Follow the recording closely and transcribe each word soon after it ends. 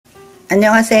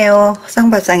안녕하세요,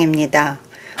 허상밥상입니다.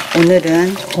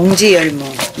 오늘은 봉지 열무,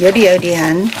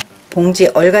 여리여리한 봉지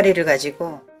얼갈이를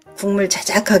가지고 국물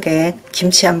자작하게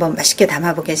김치 한번 맛있게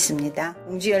담아 보겠습니다.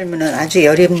 봉지 열무는 아주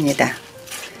여립니다.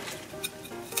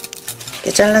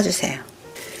 이렇게 잘라주세요.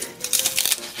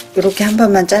 이렇게 한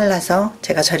번만 잘라서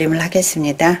제가 절임을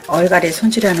하겠습니다. 얼갈이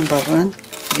손질하는 법은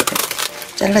이렇게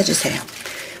잘라주세요.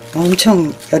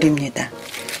 엄청 여립니다.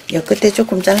 이 끝에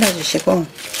조금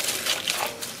잘라주시고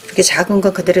이렇게 작은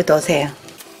거 그대로 넣으세요.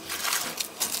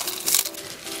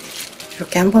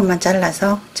 이렇게 한 번만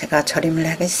잘라서 제가 절임을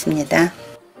하겠습니다.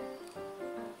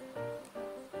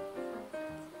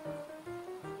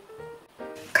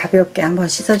 가볍게 한번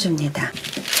씻어줍니다.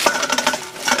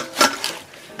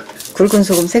 굵은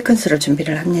소금 3큰술을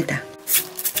준비를 합니다.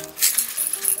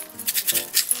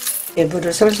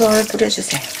 물을 솔솔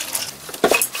뿌려주세요.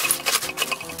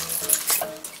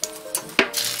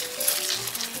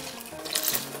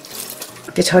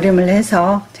 이렇게 절임을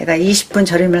해서 제가 20분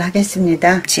절임을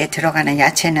하겠습니다. 김치에 들어가는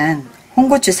야채는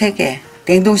홍고추 3개,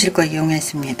 냉동실 거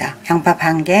이용했습니다. 양파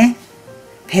반개,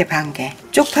 배 반개.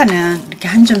 쪽파는 이렇게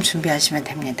한 줌 준비하시면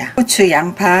됩니다. 고추,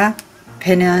 양파,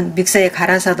 배는 믹서에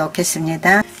갈아서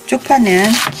넣겠습니다. 쪽파는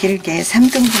길게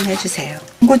 3등분 해주세요.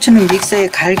 홍고추는 믹서에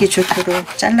갈기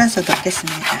좋도록 잘라서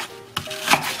넣겠습니다.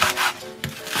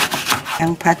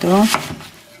 양파도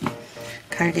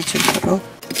갈기 좋도록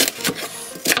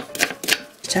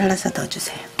잘라서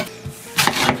넣어주세요.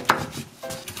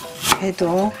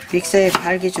 배도 믹서에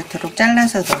갈기 좋도록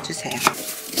잘라서 넣어주세요.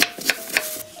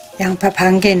 양파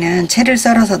반개는 채를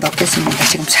썰어서 넣겠습니다.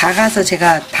 지금 작아서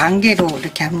제가 반개로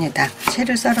이렇게 합니다.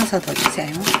 채를 썰어서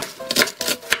넣어주세요.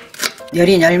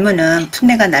 여린 열무는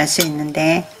풋내가 날 수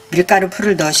있는데 밀가루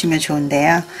풀을 넣으시면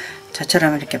좋은데요.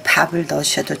 저처럼 이렇게 밥을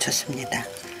넣으셔도 좋습니다.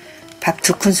 밥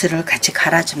 2큰술을 같이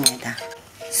갈아줍니다.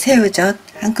 새우젓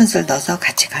 1큰술 넣어서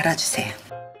같이 갈아주세요.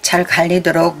 잘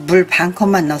갈리도록 물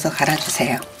반컵만 넣어서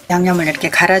갈아주세요. 양념을 이렇게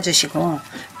갈아주시고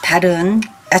다른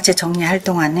야채 정리할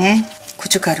동안에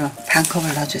고춧가루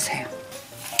반컵을 넣어주세요.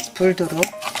 불도록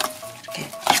이렇게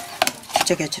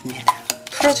뒤적여줍니다.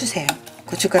 풀어주세요.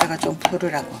 고춧가루가 좀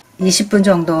부르라고. 20분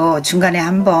정도 중간에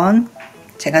한번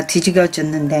제가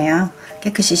뒤적여줬는데요.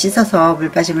 깨끗이 씻어서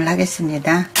물 빠짐을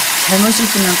하겠습니다. 잘못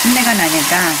씻으면 풋내가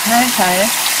나니까 살살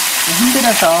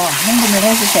흔들어서 헹굼을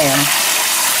해주세요.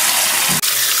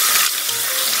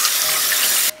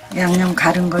 양념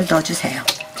갈은 걸 넣어주세요.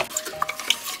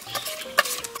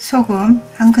 소금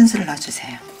 1큰술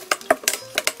넣어주세요.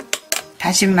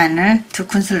 다진마늘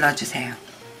 2큰술 넣어주세요.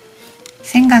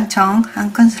 생강청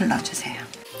 1큰술 넣어주세요.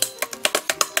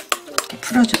 이렇게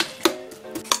풀어줍니다.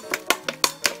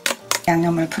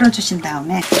 양념을 풀어주신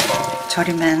다음에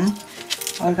절이면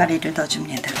얼갈이를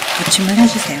넣어줍니다. 무침을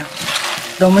해주세요.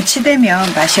 너무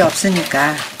치대면 맛이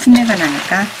없으니까 풋내가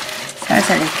나니까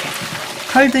살살 이렇게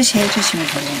털듯이 해주시면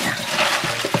됩니다.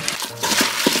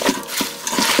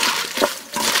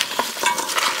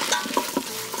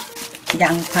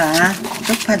 양파,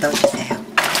 쪽파 넣어주세요.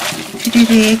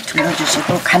 휘리릭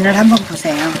둘러주시고 간을 한번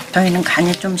보세요. 저희는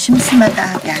간이 좀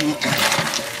심심하다하게 하니까.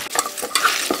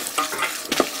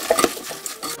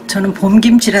 저는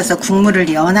봄김치라서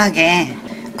국물을 연하게,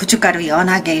 고춧가루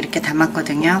연하게 이렇게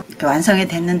담았거든요. 이렇게 완성이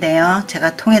됐는데요.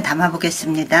 제가 통에 담아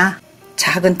보겠습니다.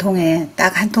 작은 통에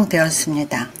딱 한 통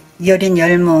되었습니다. 여린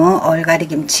열무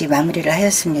얼갈이김치 마무리를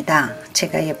하였습니다.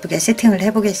 제가 예쁘게 세팅을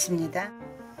해 보겠습니다.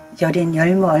 여린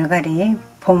열무 얼갈이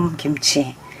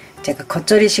봄김치, 제가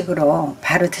겉절이식으로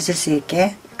바로 드실 수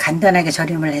있게 간단하게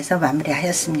절임을 해서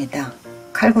마무리하였습니다.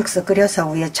 칼국수 끓여서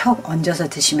위에 척 얹어서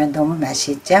드시면 너무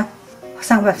맛이 있죠.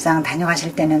 허상밥상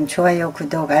다녀가실 때는 좋아요,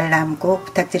 구독, 알람 꼭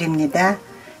부탁드립니다.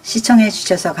 시청해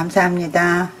주셔서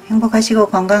감사합니다. 행복하시고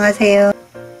건강하세요.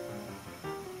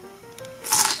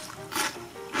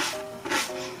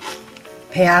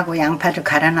 배하고 양파를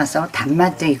갈아 넣어서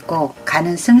단맛도 있고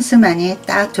간은 슴슴하니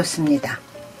딱 좋습니다.